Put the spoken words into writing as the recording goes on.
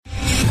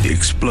The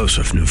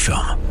explosive new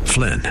film,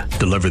 Flynn,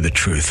 deliver the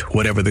truth,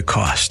 whatever the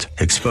cost,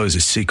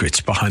 exposes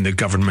secrets behind the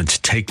government's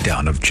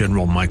takedown of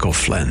General Michael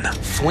Flynn.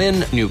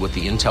 Flynn knew what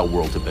the intel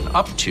world had been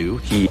up to.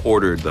 He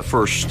ordered the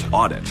first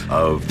audit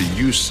of the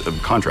use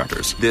of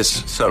contractors.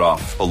 This set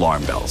off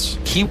alarm bells.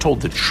 He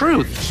told the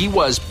truth. He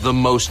was the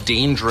most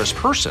dangerous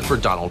person for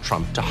Donald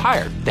Trump to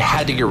hire. They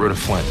had to get rid of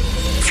Flynn.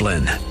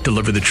 Flynn,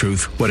 deliver the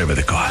truth, whatever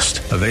the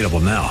cost. Available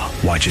now.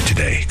 Watch it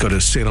today. Go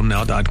to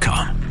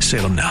salemnow.com.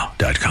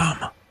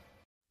 salemnow.com.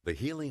 The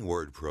Healing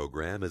Word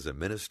program is a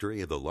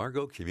ministry of the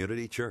Largo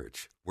Community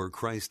Church, where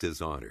Christ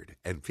is honored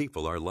and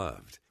people are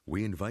loved.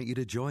 We invite you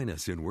to join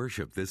us in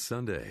worship this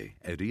Sunday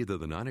at either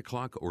the 9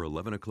 o'clock or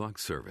 11 o'clock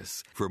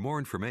service. For more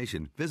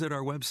information, visit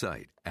our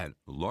website at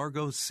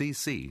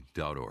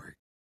largocc.org.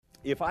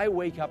 If I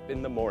wake up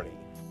in the morning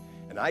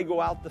and I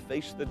go out to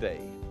face the day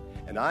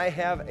and I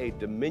have a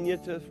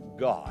diminutive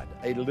God,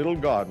 a little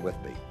God with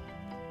me,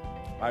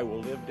 I will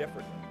live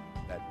differently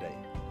that day.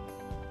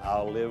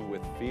 I'll live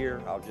with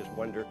fear. I'll just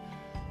wonder,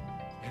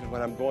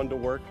 when I'm going to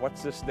work,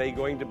 what's this day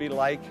going to be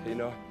like?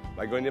 Am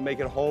I going to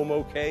make it home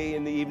okay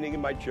in the evening,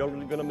 and my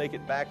children are going to make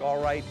it back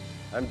all right?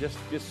 I'm just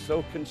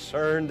so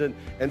concerned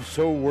and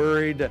so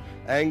worried,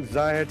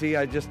 anxiety.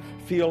 I just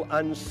feel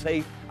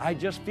unsafe. I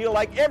just feel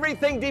like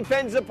everything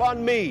depends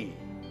upon me.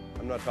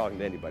 I'm not talking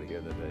to anybody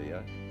here today,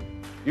 yeah?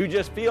 You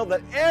just feel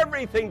that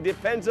everything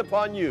depends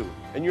upon you,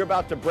 and you're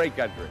about to break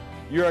under it.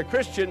 You're a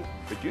Christian,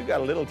 but you got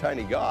a little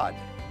tiny God.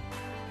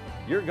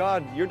 Your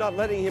God, you're not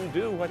letting him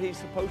do what he's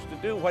supposed to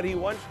do, what he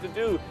wants to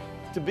do,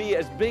 to be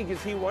as big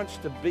as he wants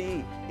to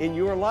be in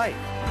your life.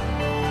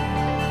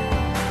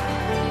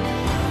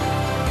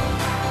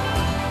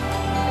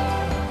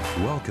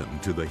 Welcome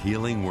to the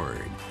Healing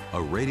Word,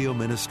 a radio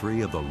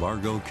ministry of the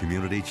Largo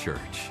Community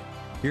Church.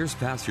 Here's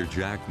Pastor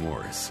Jack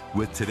Morris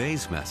with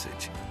today's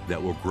message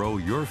that will grow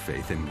your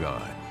faith in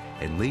God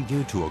and lead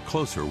you to a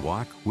closer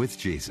walk with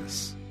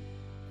Jesus.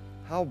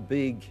 How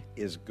big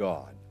is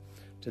God?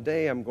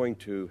 Today I'm going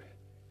to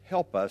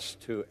help us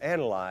to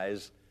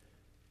analyze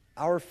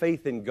our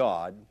faith in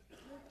God.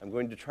 I'm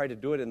going to try to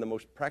do it in the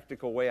most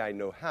practical way I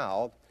know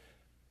how.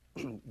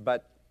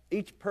 But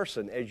each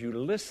person, as you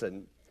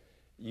listen,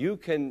 you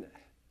can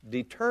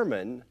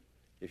determine,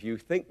 if you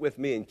think with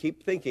me and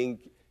keep thinking,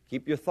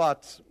 keep your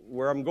thoughts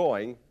where I'm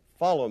going,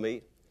 follow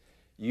me,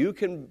 you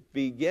can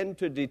begin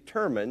to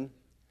determine,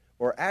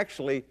 or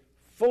actually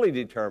fully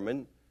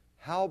determine,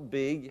 how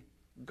big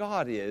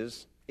God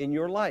is in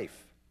your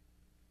life.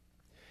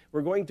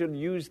 We're going to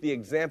use the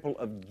example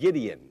of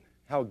Gideon,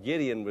 how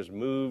Gideon was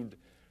moved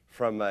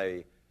from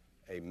a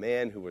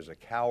man who was a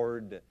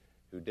coward,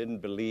 who didn't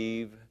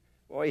believe.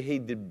 Well, he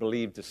did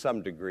believe to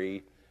some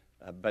degree,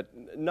 but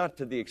not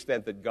to the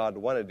extent that God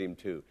wanted him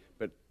to.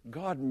 But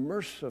God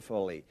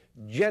mercifully,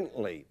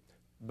 gently,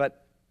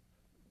 but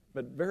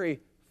very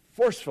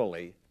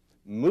forcefully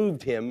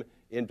moved him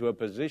into a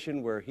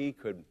position where he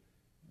could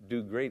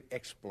do great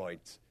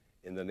exploits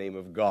in the name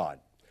of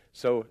God.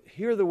 So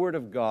hear the word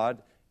of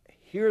God,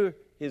 hear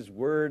his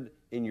word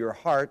in your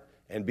heart,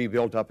 and be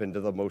built up into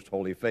the most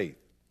holy faith.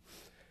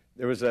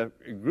 There was a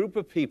group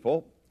of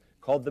people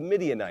called the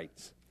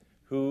Midianites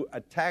who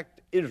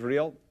attacked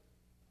Israel.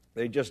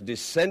 They just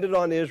descended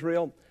on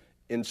Israel,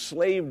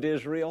 enslaved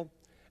Israel,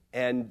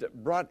 and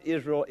brought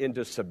Israel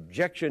into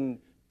subjection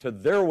to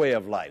their way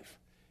of life.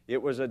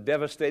 It was a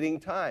devastating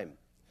time.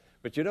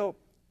 But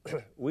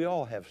we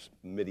all have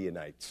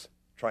Midianites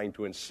trying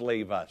to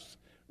enslave us,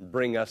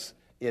 bring us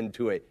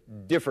into a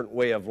different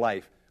way of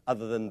life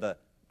other than the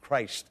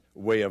Christ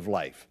way of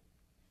life.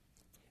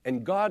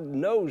 And God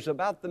knows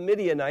about the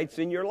Midianites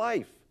in your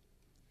life.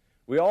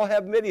 We all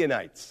have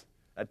Midianites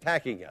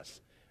attacking us.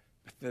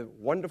 But the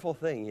wonderful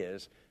thing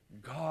is,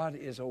 God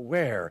is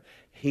aware.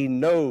 He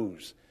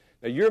knows.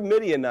 Now, your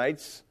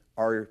Midianites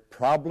are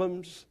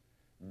problems,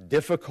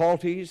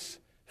 difficulties,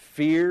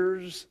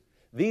 fears.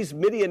 These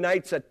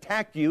Midianites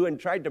attacked you and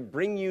tried to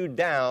bring you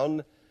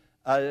down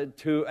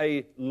to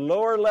a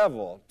lower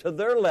level, to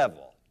their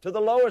level, to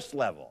the lowest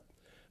level.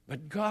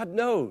 But God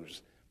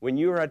knows when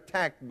you are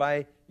attacked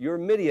by your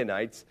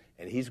Midianites,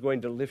 and he's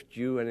going to lift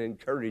you and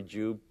encourage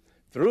you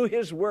through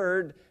his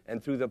word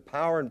and through the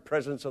power and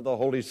presence of the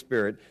Holy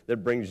Spirit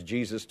that brings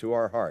Jesus to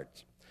our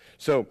hearts.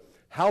 So,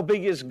 how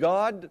big is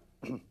God?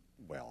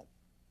 Well,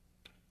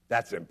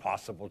 that's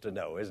impossible to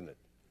know, isn't it?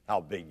 How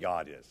big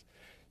God is.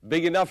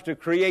 Big enough to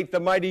create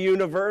the mighty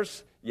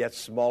universe, yet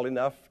small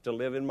enough to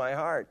live in my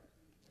heart.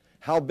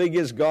 How big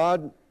is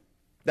God?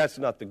 That's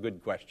not the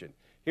good question.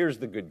 Here's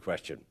the good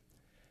question.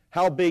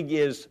 How big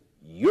is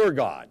your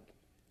God?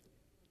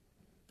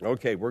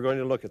 Okay, we're going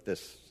to look at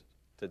this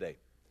today.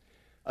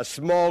 A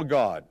small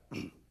God.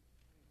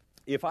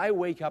 If I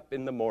wake up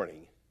in the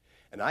morning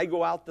and I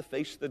go out to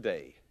face the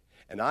day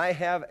and I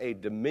have a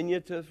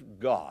diminutive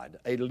God,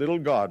 a little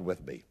God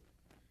with me,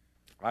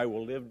 I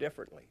will live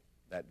differently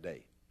that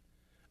day.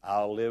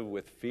 I'll live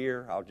with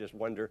fear. I'll just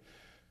wonder,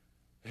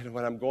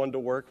 when I'm going to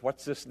work,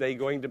 what's this day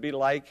going to be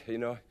like?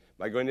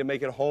 Am I going to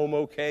make it home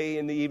okay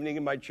in the evening,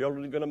 and my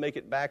children are going to make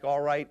it back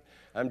all right?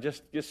 I'm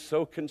just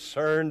so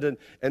concerned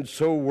and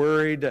so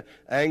worried,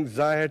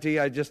 anxiety.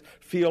 I just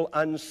feel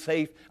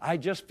unsafe. I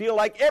just feel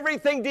like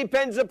everything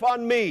depends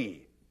upon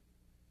me.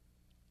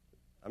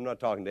 I'm not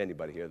talking to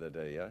anybody here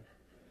today, yeah?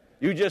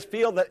 You just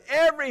feel that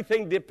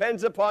everything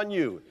depends upon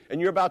you,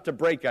 and you're about to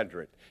break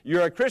under it.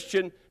 You're a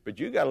Christian, but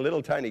you got a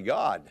little tiny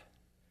God.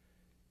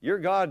 Your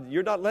God,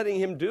 you're not letting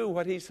him do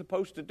what he's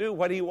supposed to do,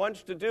 what he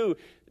wants to do,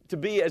 to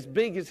be as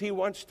big as he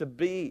wants to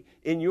be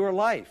in your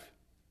life.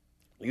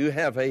 You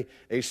have a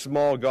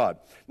small God.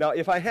 Now,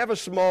 if I have a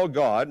small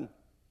God,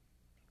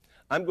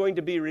 I'm going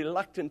to be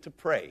reluctant to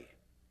pray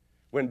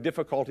when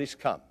difficulties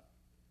come.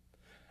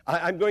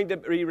 I'm going to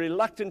be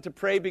reluctant to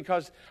pray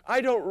because I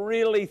don't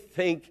really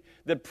think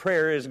that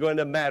prayer is going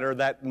to matter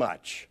that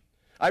much.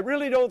 I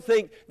really don't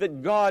think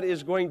that God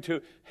is going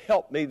to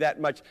help me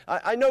that much.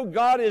 I know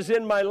God is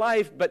in my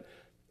life, but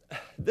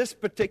this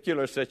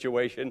particular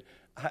situation,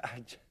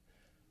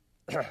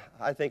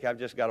 I think I've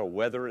just got to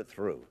weather it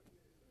through.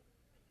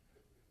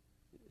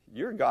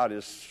 Your God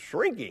is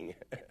shrinking.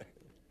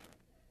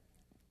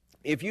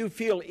 If you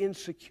feel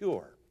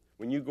insecure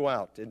when you go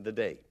out in the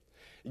day,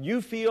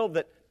 you feel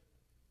that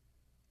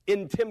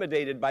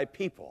intimidated by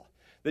people,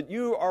 that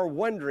you are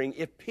wondering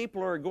if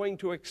people are going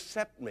to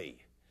accept me,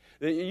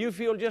 that you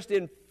feel just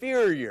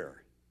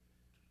inferior,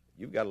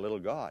 you've got a little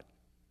God.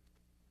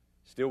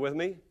 Still with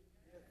me?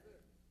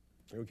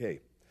 Okay.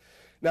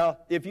 Now,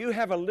 if you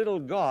have a little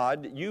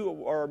God,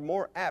 you are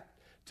more apt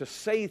to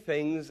say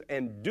things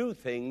and do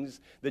things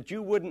that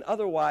you wouldn't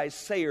otherwise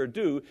say or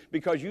do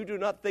because you do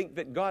not think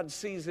that God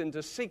sees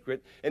into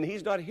secret and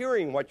he's not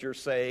hearing what you're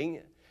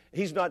saying.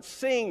 He's not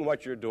seeing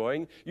what you're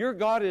doing. Your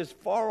God is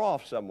far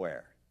off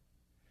somewhere.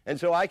 And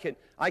so I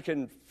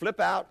can flip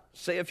out,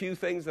 say a few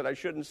things that I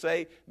shouldn't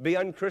say, be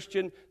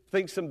unchristian,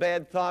 think some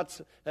bad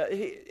thoughts.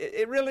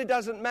 It really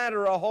doesn't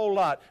matter a whole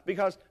lot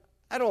because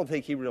I don't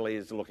think he really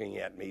is looking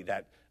at me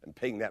and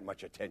paying that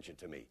much attention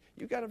to me.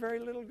 You've got a very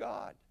little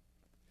God.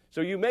 So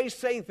you may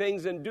say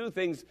things and do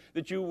things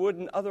that you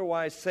wouldn't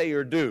otherwise say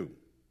or do.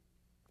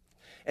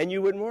 And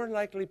you would more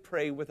likely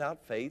pray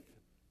without faith.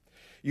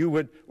 You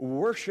would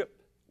worship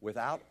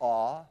without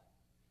awe.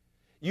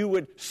 You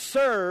would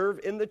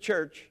serve in the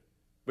church,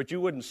 but you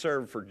wouldn't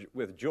serve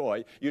with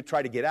joy. You'd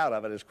try to get out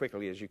of it as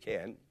quickly as you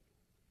can.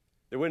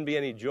 There wouldn't be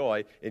any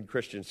joy in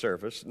Christian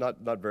service, not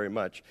very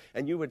much.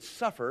 And you would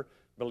suffer,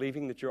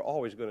 believing that you're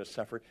always going to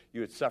suffer.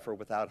 You would suffer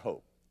without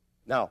hope.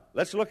 Now,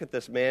 let's look at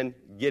this man,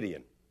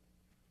 Gideon.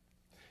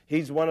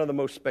 He's one of the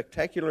most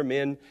spectacular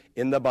men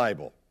in the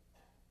Bible.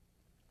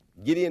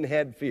 Gideon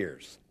had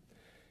fears.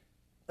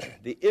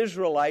 The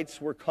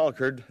Israelites were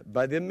conquered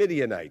by the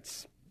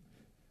Midianites.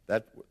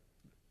 There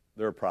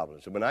are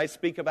problems. So when I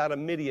speak about a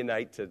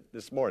Midianite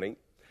this morning,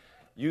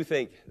 you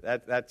think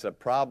that's a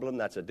problem,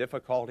 that's a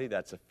difficulty,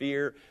 that's a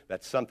fear,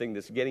 that's something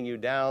that's getting you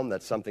down,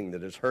 that's something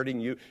that is hurting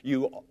you.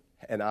 You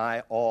and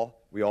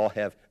we all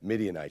have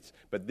Midianites.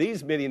 But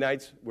these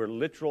Midianites were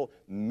literal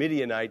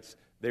Midianites.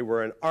 They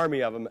were an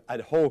army of them,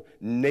 a whole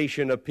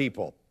nation of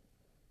people.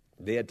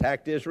 They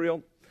attacked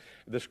Israel.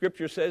 The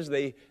scripture says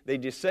they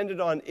descended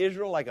on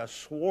Israel like a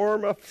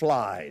swarm of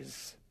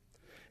flies.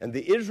 And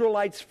the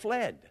Israelites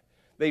fled.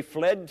 They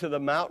fled to the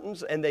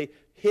mountains and they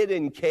hid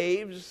in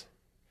caves.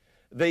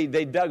 They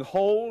dug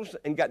holes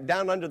and got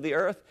down under the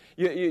earth.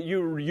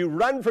 You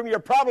run from your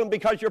problem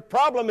because your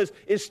problem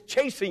is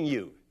chasing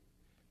you.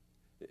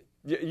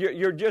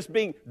 You're just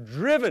being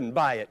driven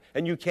by it,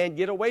 and you can't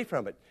get away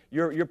from it.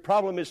 Your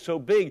problem is so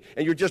big,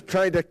 and you're just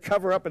trying to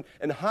cover up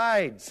and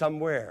hide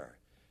somewhere.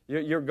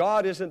 Your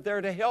God isn't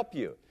there to help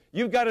you.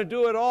 You've got to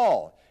do it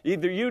all.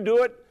 Either you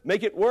do it,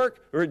 make it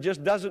work, or it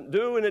just doesn't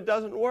do and it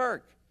doesn't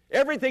work.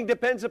 Everything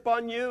depends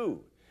upon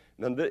you.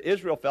 And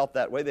Israel felt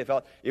that way. They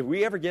felt, if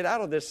we ever get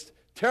out of this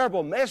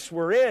terrible mess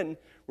we're in,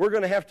 we're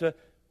going to have to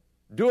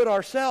do it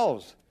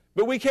ourselves.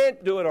 But we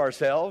can't do it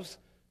ourselves,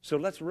 so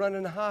let's run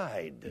and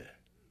hide.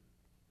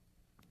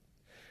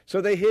 So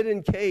they hid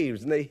in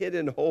caves and they hid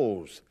in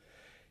holes.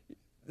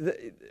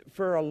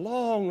 For a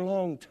long,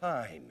 long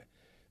time,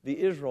 the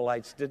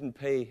Israelites didn't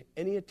pay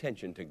any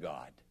attention to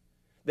God.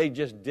 They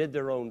just did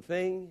their own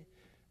thing,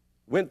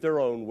 went their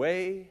own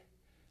way,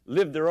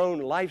 lived their own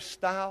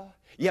lifestyle,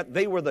 yet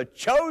they were the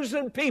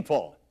chosen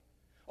people.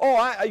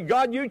 Oh,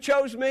 God, you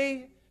chose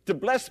me to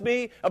bless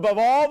me above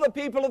all the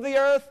people of the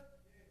earth?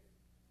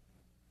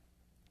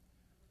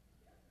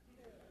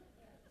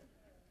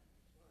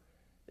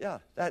 Yeah,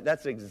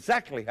 that's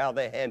exactly how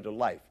they handle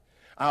life.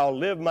 I'll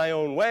live my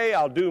own way.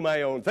 I'll do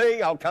my own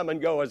thing. I'll come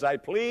and go as I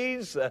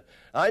please.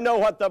 I know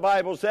what the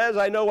Bible says.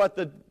 I know what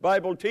the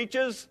Bible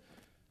teaches.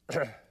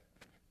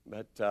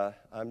 But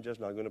I'm just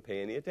not going to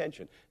pay any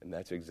attention. And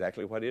that's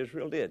exactly what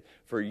Israel did.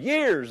 For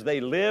years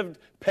they lived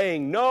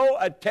paying no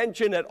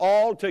attention at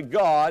all to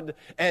God.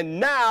 And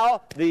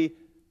now the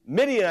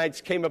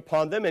Midianites came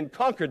upon them and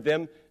conquered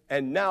them.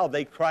 And now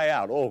they cry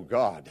out, oh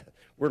God,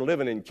 we're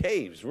living in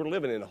caves. We're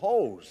living in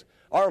holes.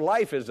 Our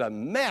life is a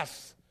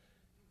mess.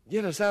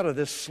 Get us out of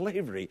this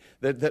slavery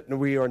that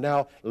we are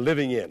now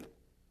living in.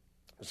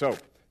 So,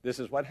 this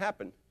is what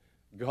happened.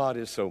 God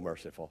is so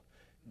merciful.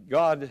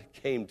 God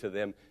came to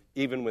them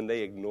even when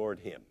they ignored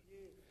him.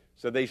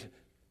 So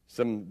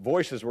some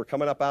voices were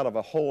coming up out of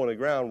a hole in the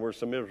ground where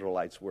some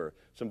Israelites were.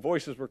 Some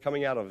voices were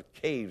coming out of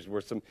caves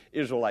where some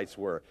Israelites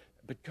were.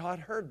 But God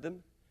heard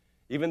them,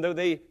 even though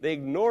they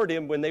ignored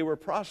him when they were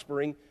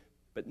prospering.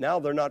 But now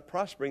they're not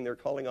prospering, they're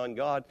calling on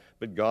God.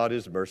 But God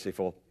is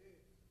merciful.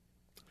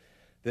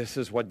 This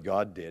is what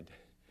God did.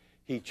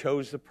 He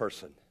chose a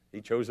person. He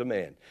chose a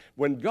man.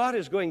 When God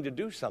is going to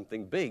do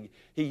something big,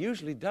 he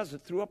usually does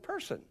it through a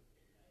person.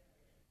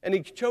 And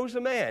he chose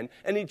a man,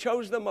 and he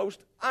chose the most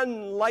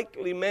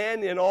unlikely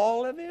man in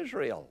all of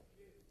Israel.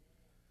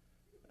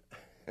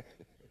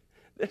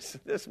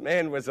 This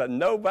man was a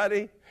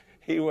nobody.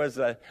 He was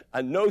a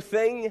no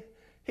thing.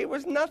 He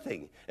was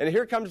nothing. And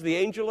here comes the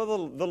angel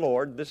of the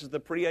Lord. This is the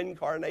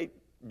pre-incarnate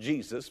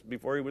Jesus,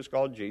 before he was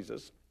called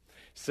Jesus.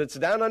 Sits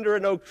down under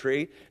an oak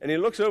tree, and he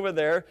looks over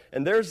there,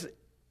 and there's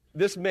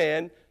this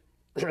man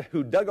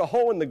who dug a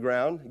hole in the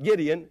ground,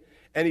 Gideon,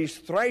 and he's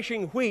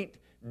thrashing wheat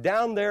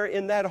down there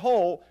in that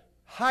hole,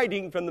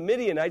 hiding from the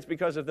Midianites,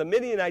 because if the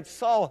Midianites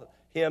saw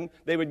him,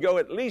 they would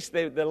go the least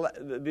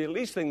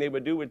thing they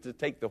would do was to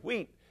take the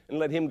wheat and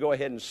let him go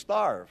ahead and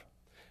starve.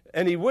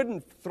 And he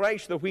wouldn't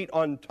thresh the wheat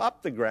on top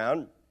of the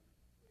ground,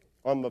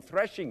 on the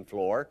threshing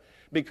floor,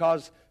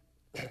 because,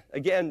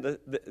 again,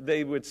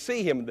 they would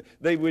see him.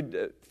 They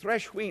would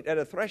thresh wheat at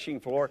a threshing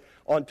floor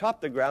on top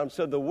of the ground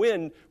so the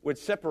wind would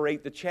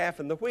separate the chaff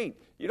and the wheat.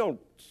 You don't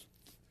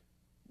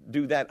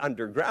do that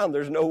underground.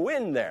 There's no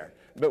wind there.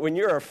 But when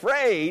you're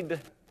afraid,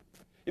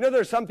 you know,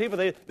 there's some people,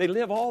 they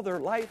live all their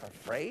life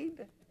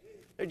afraid.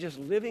 They're just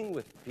living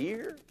with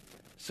fear,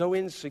 so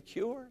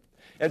insecure.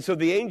 And so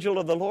the angel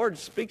of the Lord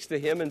speaks to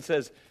him and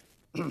says,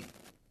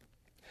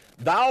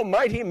 "Thou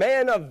mighty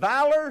man of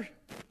valor,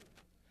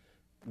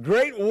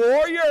 great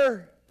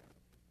warrior."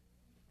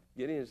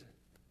 Gideon says,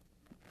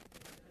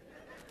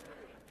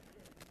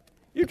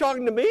 "You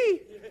talking to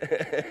me?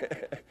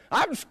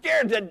 I'm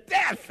scared to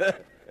death.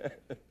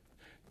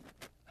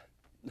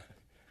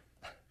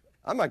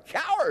 I'm a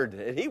coward."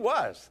 And he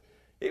was.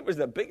 He was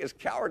the biggest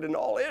coward in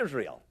all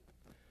Israel.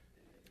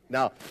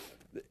 Now,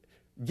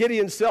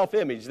 Gideon's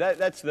self-image,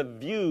 that's the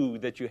view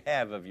that you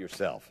have of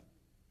yourself.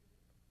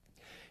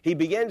 He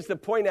begins to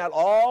point out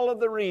all of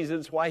the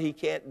reasons why he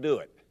can't do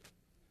it.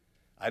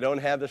 I don't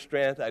have the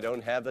strength, I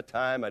don't have the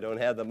time, I don't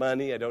have the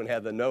money, I don't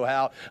have the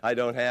know-how, I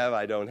don't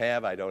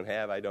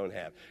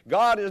have.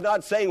 God is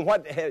not saying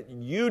what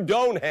you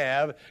don't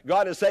have.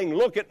 God is saying,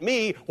 look at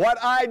me, what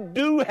I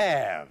do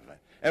have.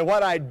 And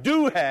what I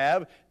do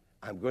have,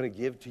 I'm going to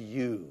give to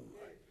you.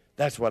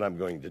 That's what I'm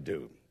going to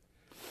do.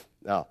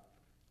 Now,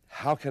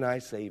 how can I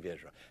save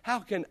Israel? How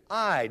can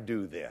I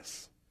do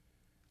this?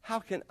 How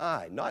can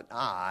I? Not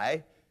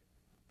I,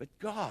 but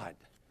God.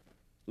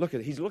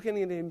 He's looking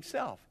at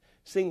himself,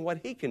 seeing what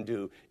he can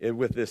do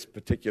with this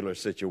particular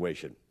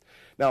situation.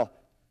 Now,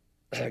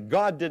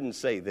 God didn't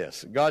say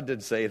this. God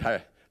didn't say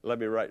it. Let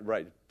me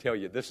tell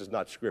you, this is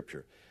not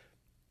Scripture.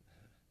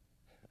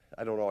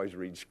 I don't always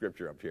read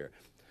Scripture up here.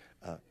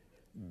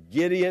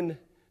 Gideon,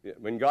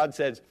 when God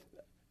says,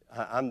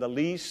 I'm the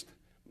least,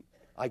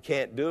 I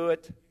can't do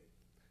it,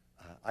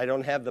 I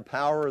don't have the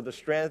power or the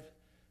strength,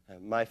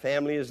 my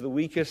family is the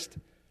weakest,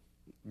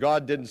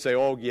 God didn't say,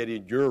 oh,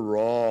 Gideon, you're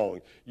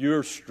wrong.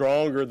 You're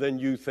stronger than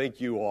you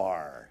think you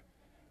are.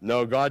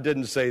 No, God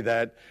didn't say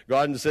that.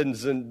 God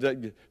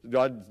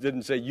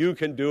didn't say, you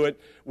can do it.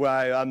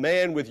 Well, a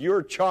man with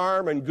your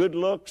charm and good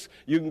looks,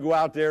 you can go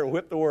out there and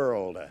whip the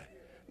world.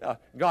 No,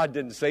 God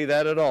didn't say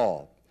that at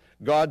all.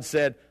 God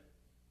said,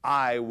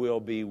 I will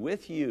be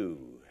with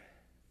you.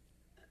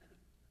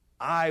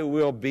 I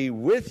will be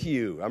with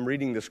you. I'm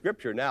reading the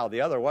Scripture now.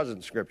 The other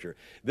wasn't Scripture.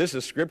 This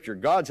is Scripture.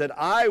 God said,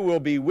 I will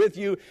be with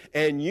you,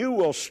 and you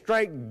will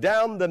strike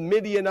down the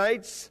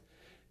Midianites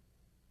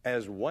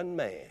as one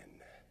man.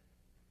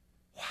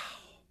 Wow,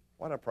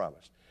 what a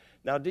promise.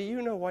 Now, do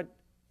you know what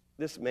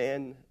this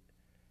man,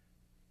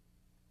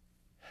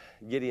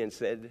 Gideon,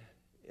 said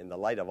in the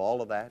light of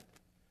all of that?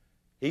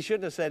 He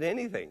shouldn't have said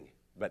anything,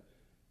 but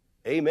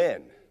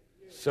amen.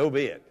 So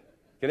be it.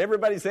 Can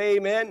everybody say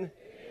amen?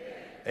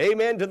 Amen,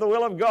 amen to the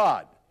will of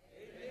God.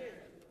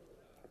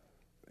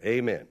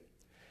 Amen.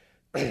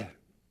 Amen.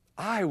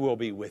 I will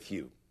be with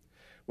you.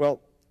 Well,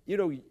 you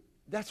know,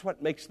 that's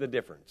what makes the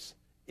difference.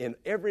 In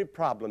every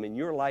problem in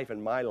your life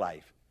and my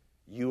life,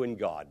 you and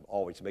God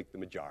always make the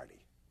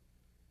majority.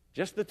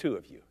 Just the two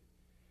of you.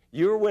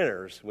 You're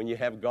winners when you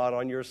have God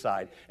on your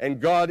side, and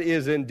God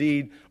is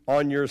indeed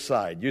on your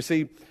side. You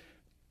see,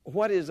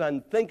 what is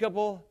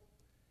unthinkable,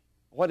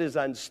 what is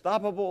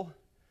unstoppable,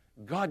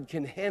 God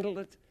can handle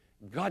it.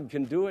 God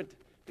can do it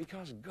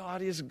because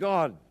God is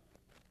God.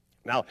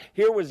 Now,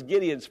 here was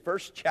Gideon's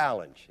first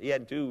challenge. He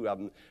had two.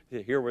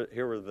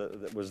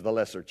 Was the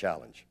lesser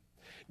challenge.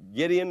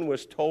 Gideon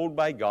was told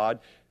by God,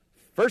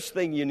 first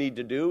thing you need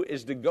to do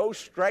is to go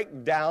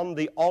strike down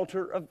the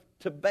altar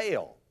to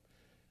Baal.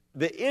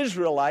 The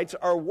Israelites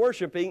are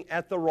worshiping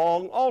at the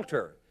wrong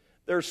altar.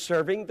 They're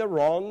serving the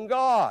wrong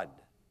God.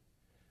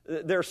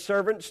 They're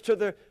servants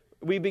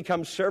we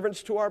become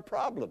servants to our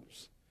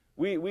problems.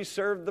 We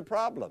serve the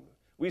problem.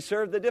 We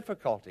serve the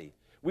difficulty.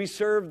 We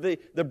serve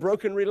the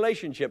broken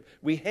relationship.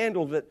 We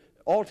handle it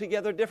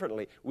altogether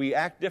differently. We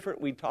act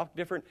different. We talk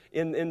different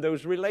in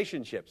those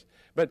relationships.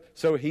 But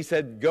so he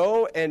said,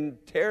 go and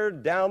tear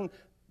down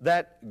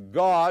that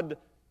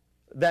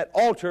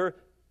altar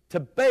to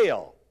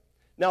Baal.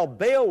 Now,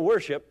 Baal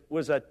worship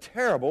was a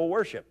terrible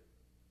worship.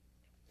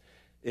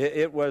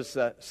 It was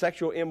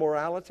sexual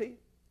immorality.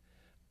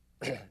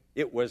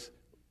 It was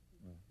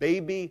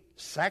baby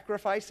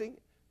sacrificing.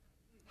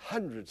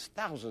 Hundreds,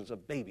 thousands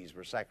of babies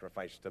were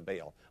sacrificed to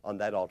Baal on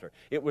that altar.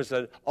 It was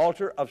an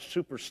altar of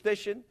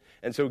superstition.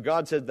 And so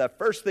God said, the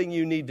first thing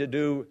you need to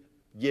do,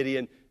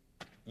 Gideon,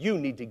 you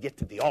need to get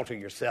to the altar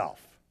yourself.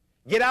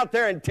 Get out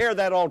there and tear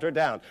that altar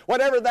down.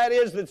 Whatever that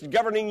is that's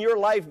governing your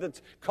life,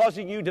 that's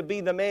causing you to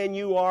be the man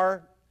you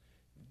are,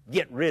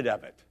 get rid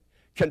of it.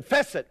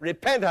 Confess it.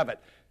 Repent of it.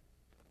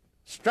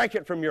 Strike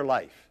it from your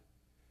life.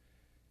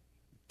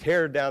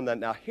 Tear down that.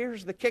 Now,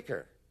 here's the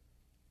kicker.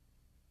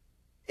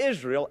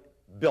 Israel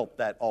built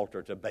that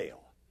altar to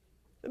Baal.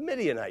 The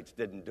Midianites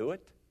didn't do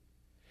it.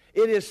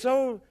 It is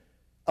so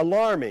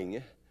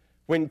alarming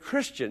when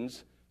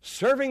Christians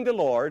serving the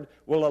Lord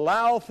will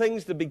allow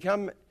things to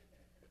become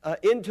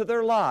into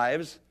their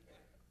lives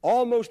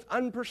almost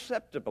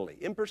imperceptibly.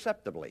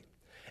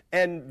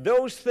 And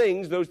those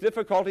things, those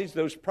difficulties,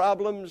 those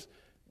problems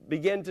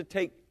begin to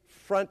take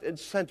front and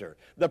center.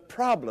 The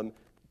problem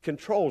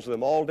controls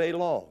them all day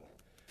long.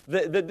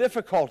 The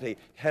difficulty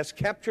has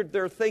captured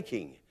their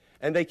thinking,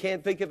 and they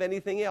can't think of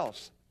anything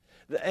else.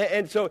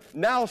 And so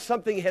now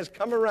something has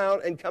come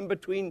around and come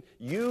between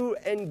you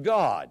and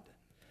God.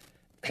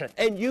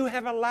 And you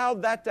have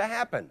allowed that to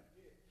happen.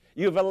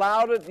 You've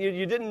allowed it.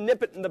 You didn't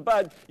nip it in the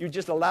bud. You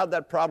just allowed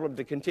that problem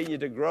to continue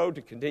to grow,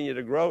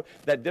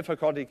 that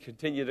difficulty to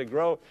continue to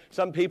grow.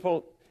 Some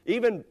people,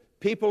 even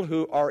people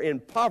who are in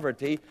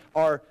poverty,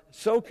 are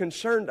so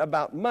concerned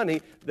about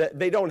money that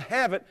they don't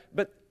have it,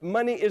 but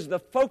money is the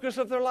focus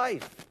of their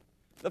life,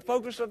 the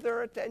focus of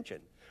their attention.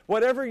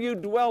 Whatever you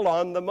dwell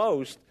on the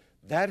most,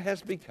 that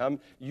has become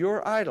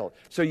your idol.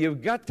 So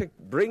you've got to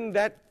bring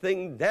that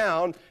thing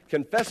down,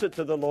 confess it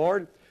to the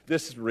Lord,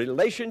 this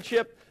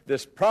relationship,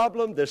 this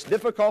problem, this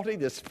difficulty,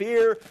 this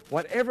fear,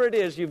 whatever it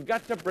is, you've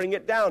got to bring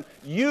it down.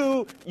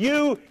 You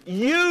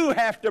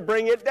have to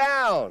bring it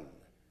down.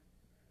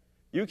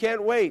 You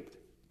can't wait.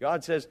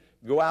 God says,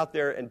 go out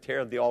there and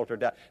tear the altar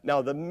down.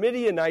 Now, the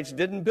Midianites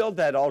didn't build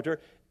that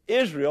altar.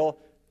 Israel,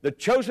 the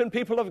chosen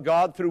people of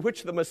God, through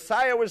which the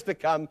Messiah was to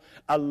come,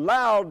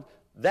 allowed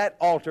that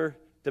altar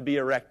to be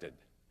erected.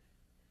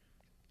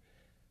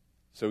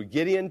 So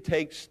Gideon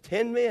takes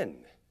 10 men.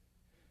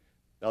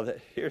 Now,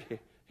 this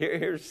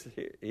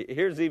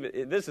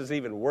is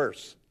even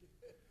worse.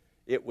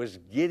 It was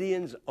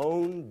Gideon's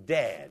own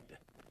dad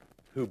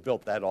who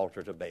built that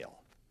altar to Baal.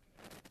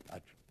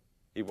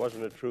 He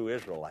wasn't a true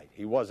Israelite.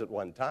 He was at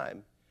one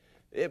time.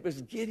 It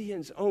was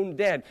Gideon's own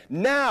dad.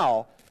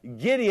 Now,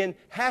 Gideon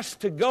has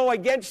to go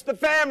against the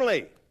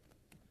family.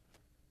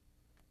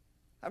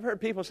 I've heard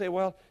people say,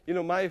 well,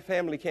 my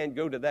family can't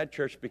go to that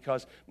church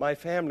because my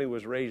family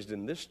was raised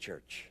in this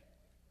church.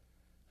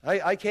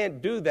 I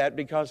can't do that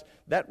because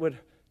that would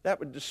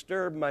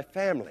disturb my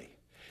family.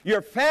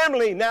 Your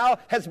family now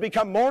has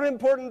become more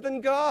important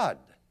than God.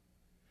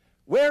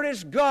 Where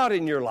is God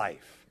in your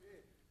life?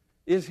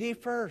 Is He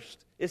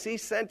first? Is He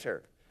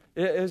center?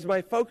 Is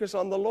my focus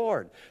on the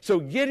Lord? So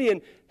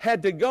Gideon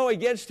had to go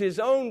against his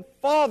own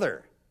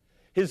father,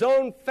 his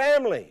own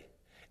family,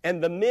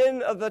 and the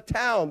men of the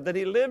town that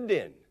he lived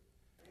in.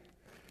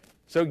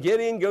 So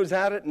Gideon goes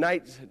out at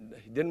night.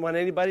 He didn't want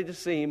anybody to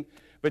see him.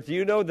 But do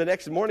you know the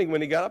next morning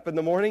when he got up in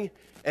the morning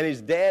and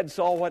his dad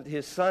saw what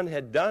his son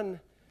had done,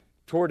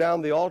 tore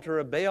down the altar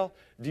of Baal,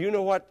 do you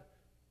know what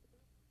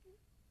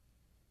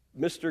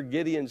Mr.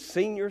 Gideon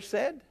Sr.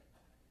 said?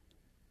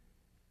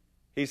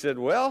 He said,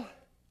 well,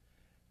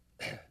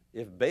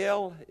 if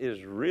Baal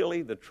is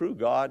really the true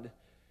God,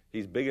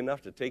 he's big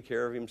enough to take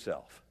care of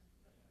himself.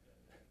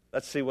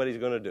 Let's see what he's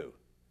going to do.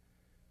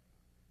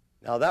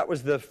 Now, that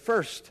was the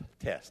first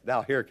test.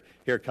 Now,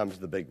 here comes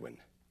the big one.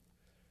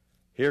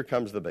 Here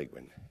comes the big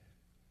one.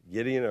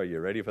 Gideon, are you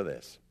ready for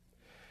this?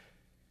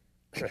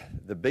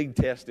 The big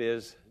test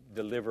is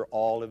deliver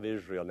all of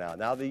Israel now.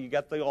 Now that you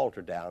got the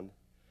altar down,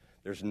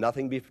 there's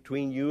nothing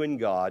between you and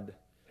God.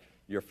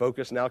 Your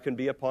focus now can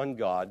be upon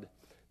God.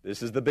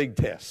 This is the big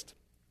test.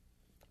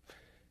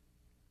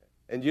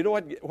 And you know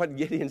what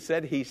Gideon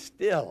said? He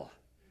still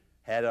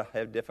had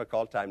a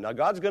difficult time. Now,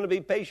 God's going to be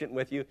patient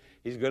with you.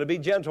 He's going to be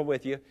gentle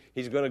with you.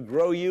 He's going to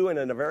grow you in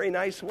a very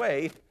nice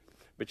way.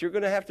 But you're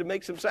going to have to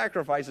make some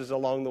sacrifices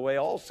along the way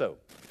also.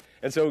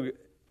 And so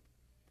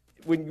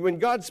when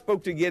God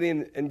spoke to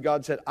Gideon and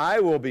God said, I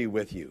will be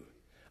with you.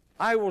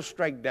 I will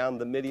strike down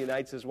the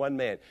Midianites as one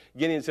man.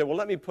 Gideon said, well,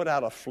 let me put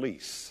out a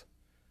fleece.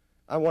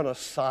 I want a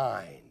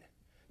sign.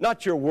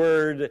 Not your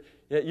word.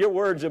 Your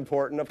word's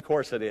important, of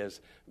course it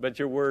is, but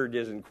your word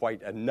isn't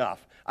quite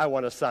enough. I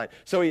want a sign.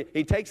 So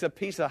he takes a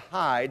piece of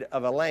hide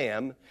of a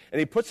lamb, and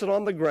he puts it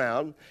on the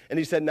ground, and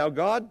he said, now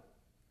God,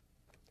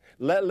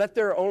 let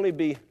there only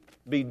be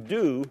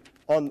dew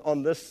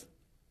on the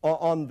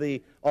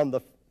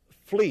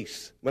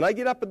fleece. When I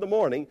get up in the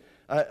morning,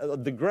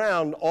 the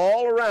ground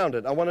all around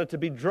it, I want it to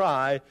be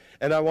dry,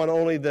 and I want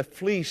only the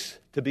fleece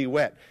to be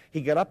wet. He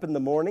got up in the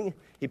morning,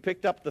 he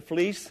picked up the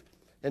fleece,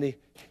 and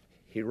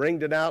he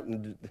wringed it out,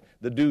 and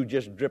the dew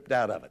just dripped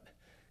out of it.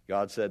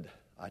 God said,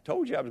 I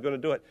told you I was going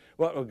to do it.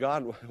 Well,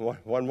 God,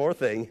 one more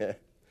thing.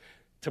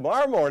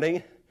 Tomorrow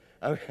morning,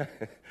 I'm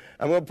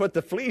going to put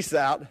the fleece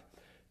out.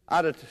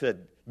 I'd have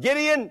said,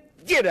 Gideon,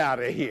 get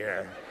out of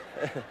here.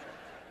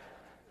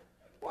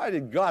 Why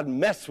did God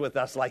mess with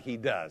us like he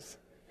does?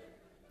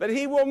 But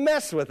he will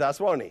mess with us,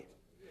 won't he?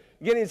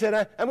 Gideon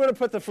said, I'm going to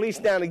put the fleece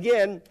down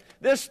again.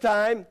 This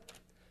time,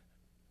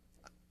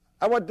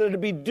 I want there to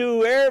be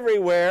dew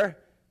everywhere,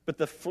 but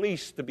the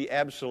fleece to be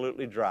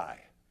absolutely dry.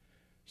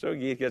 So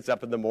he gets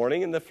up in the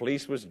morning, and the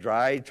fleece was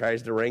dry. He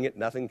tries to wring it.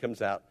 Nothing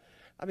comes out.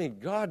 I mean,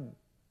 God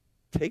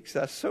takes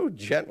us so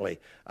gently.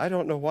 I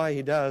don't know why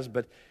he does,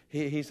 but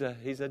he's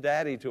a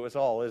daddy to us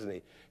all, isn't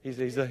he?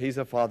 He's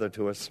a father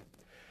to us.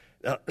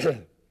 Now,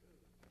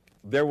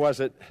 there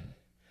wasn't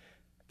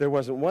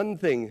one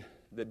thing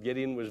that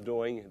Gideon was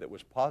doing that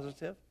was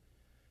positive,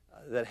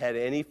 that had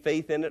any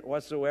faith in it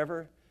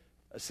whatsoever.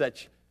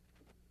 Such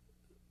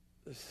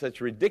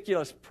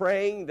ridiculous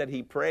praying that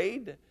he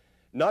prayed,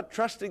 not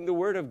trusting the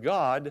word of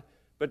God,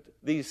 but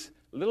these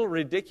little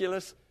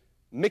ridiculous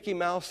Mickey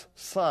Mouse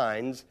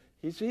signs.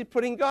 He's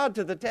putting God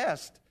to the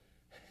test.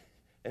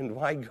 And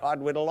why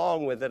God went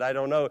along with it, I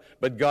don't know,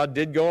 but God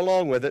did go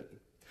along with it.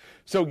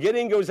 So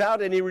Gideon goes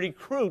out and he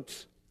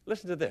recruits,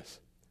 listen to this,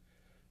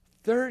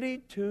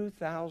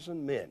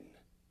 32,000 men.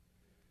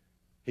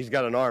 He's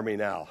got an army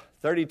now,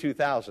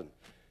 32,000.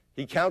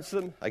 He counts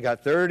them, I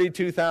got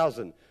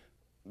 32,000.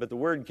 But the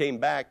word came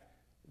back,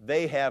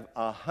 they have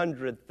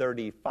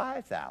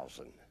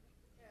 135,000.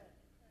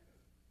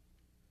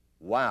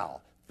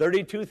 Wow.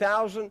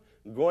 32,000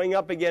 going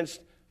up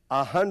against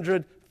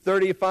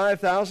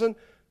 135,000.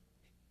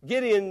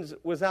 Gideon's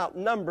was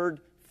outnumbered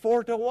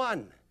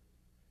 4-1.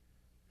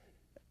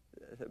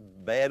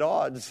 Bad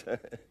odds.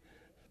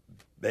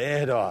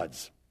 Bad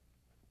odds.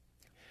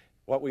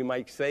 What we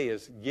might say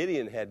is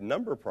Gideon had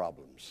number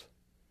problems.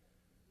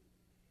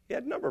 He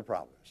had number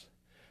problems.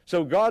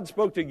 So God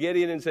spoke to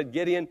Gideon and said,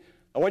 Gideon,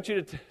 I want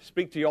you to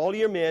speak to all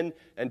your men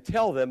and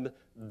tell them,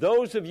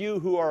 those of you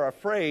who are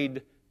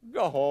afraid,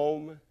 go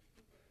home.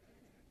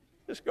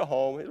 Just go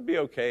home. It'll be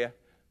okay.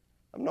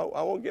 I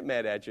won't get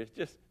mad at you.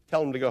 Just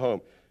tell them to go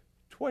home.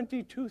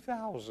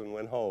 22,000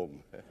 went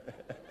home.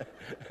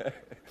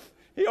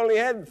 He only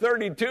had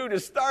 32 to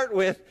start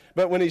with,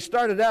 but when he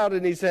started out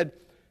and he said,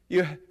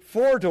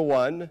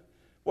 4-1,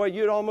 well,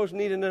 you'd almost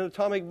need an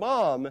atomic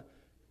bomb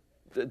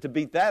to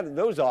beat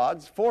those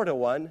odds,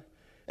 4-1.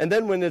 And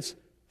then when it's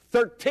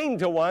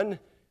 13-1,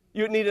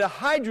 you'd need a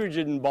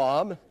hydrogen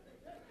bomb.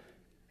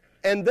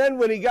 And then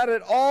when he got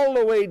it all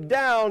the way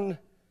down,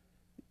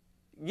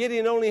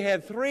 Gideon only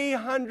had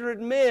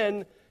 300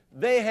 men.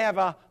 They have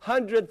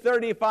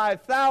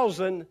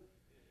 135,000.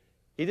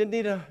 He didn't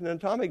need an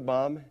atomic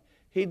bomb.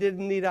 He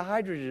didn't need a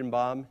hydrogen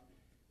bomb.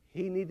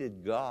 He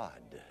needed God.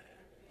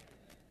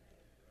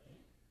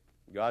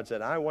 God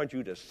said, I want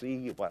you to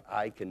see what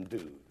I can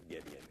do,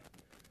 Gideon.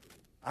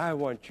 I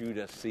want you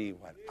to see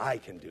what I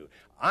can do.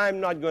 I'm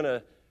not going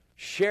to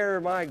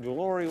share my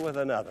glory with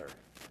another.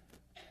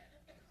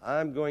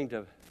 I'm going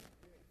to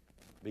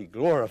be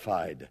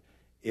glorified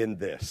in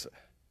this.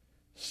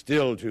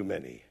 Still too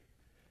many.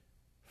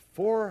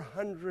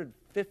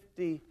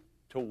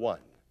 450-1.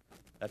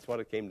 That's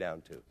what it came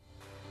down to.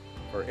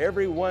 For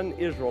every one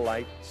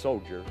Israelite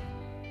soldier,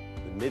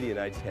 the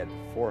Midianites had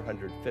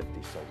 450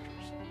 soldiers.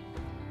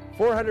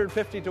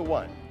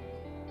 450-1.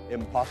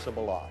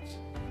 Impossible odds.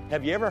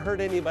 Have you ever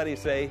heard anybody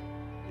say,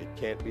 it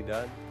can't be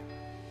done?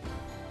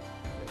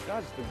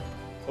 God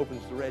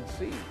opens the Red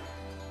Sea.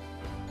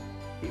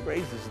 He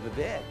raises the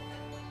dead.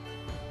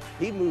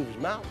 He moves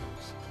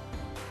mountains.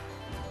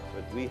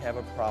 But we have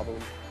a problem.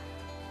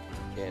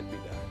 It can't be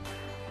done.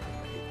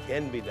 It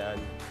can be done,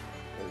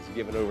 and it's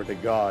given over to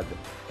God,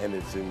 and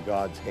it's in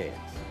God's hands.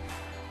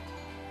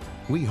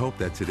 We hope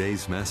that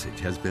today's message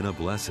has been a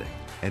blessing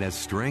and has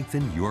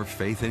strengthened your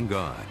faith in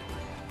God.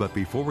 But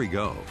before we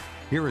go,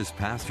 here is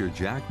Pastor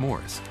Jack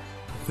Morris.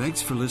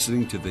 Thanks for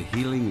listening to the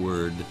Healing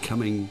Word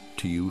coming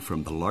to you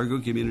from the Largo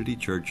Community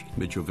Church,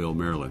 Mitchellville,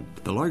 Maryland.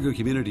 The Largo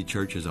Community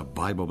Church is a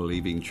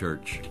Bible-believing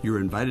church. You're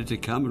invited to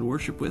come and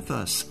worship with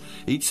us.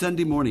 Each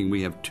Sunday morning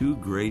we have two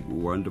great,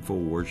 wonderful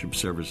worship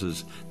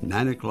services,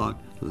 9 o'clock,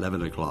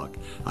 11 o'clock.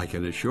 I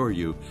can assure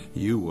you,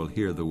 you will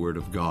hear the Word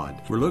of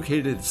God. We're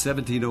located at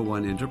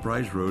 1701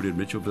 Enterprise Road in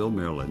Mitchellville,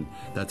 Maryland.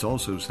 That's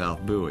also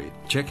South Bowie.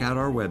 Check out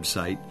our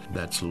website.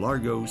 That's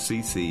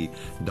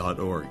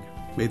largocc.org.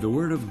 May the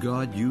Word of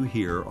God you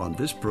hear on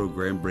this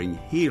program bring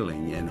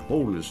healing and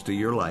wholeness to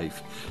your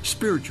life,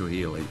 spiritual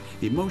healing,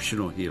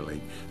 emotional healing,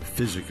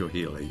 physical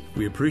healing.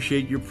 We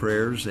appreciate your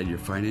prayers and your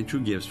financial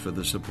gifts for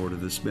the support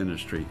of this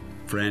ministry.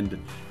 Friend,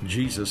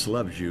 Jesus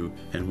loves you,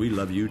 and we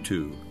love you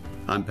too.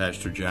 I'm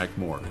Pastor Jack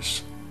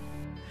Morris.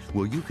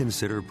 Will you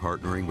consider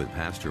partnering with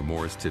Pastor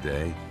Morris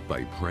today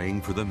by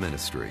praying for the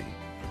ministry?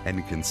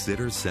 And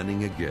consider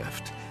sending a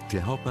gift to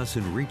help us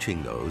in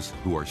reaching those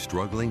who are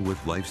struggling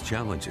with life's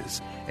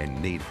challenges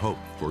and need hope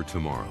for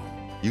tomorrow.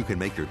 You can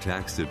make your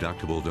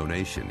tax-deductible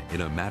donation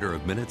in a matter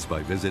of minutes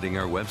by visiting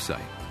our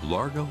website,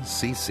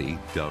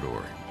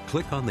 largocc.org.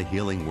 Click on the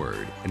Healing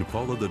Word and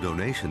follow the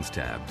Donations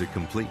tab to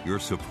complete your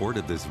support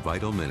of this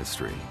vital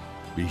ministry.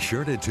 Be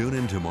sure to tune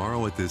in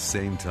tomorrow at this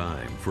same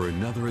time for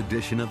another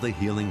edition of the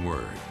Healing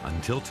Word.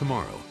 Until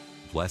tomorrow,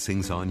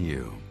 blessings on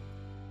you.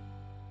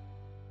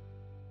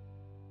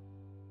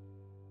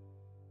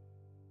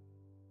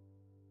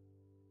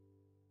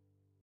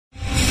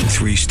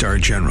 3-star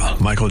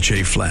General Michael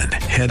J. Flynn,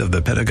 head of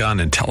the Pentagon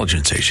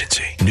Intelligence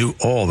Agency, knew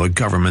all the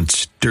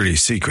government's dirty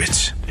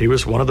secrets. He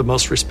was one of the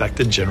most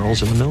respected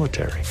generals in the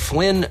military.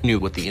 Flynn knew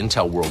what the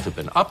intel world had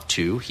been up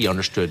to. He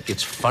understood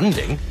its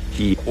funding.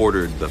 He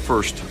ordered the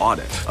first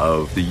audit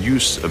of the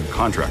use of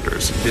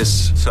contractors.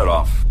 This set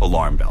off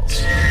alarm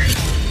bells.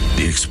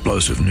 The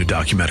explosive new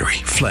documentary,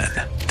 Flynn,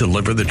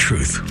 Deliver the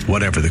Truth,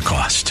 Whatever the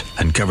Cost,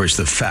 uncovers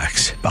the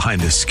facts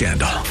behind this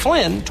scandal.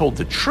 Flynn told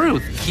the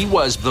truth. He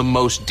was the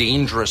most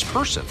dangerous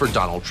person for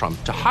Donald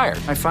Trump to hire.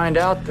 I find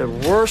out the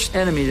worst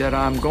enemy that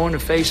I'm going to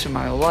face in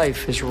my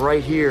life is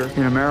right here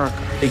in America.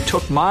 They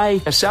took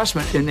my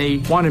assessment and they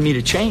wanted me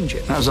to change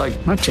it. And I was like,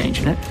 I'm not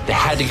changing it. They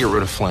had to get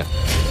rid of Flynn.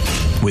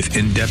 With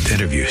in-depth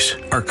interviews,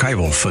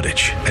 archival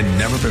footage, and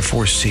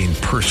never-before-seen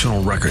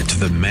personal records of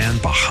the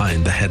man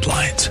behind the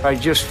headlines. I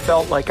just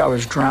felt like I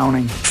was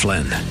drowning.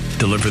 Flynn,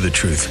 Deliver the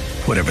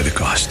Truth, Whatever the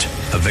Cost.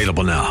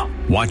 Available now.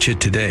 Watch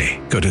it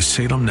today. Go to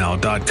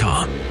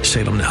salemnow.com.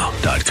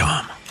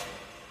 salemnow.com.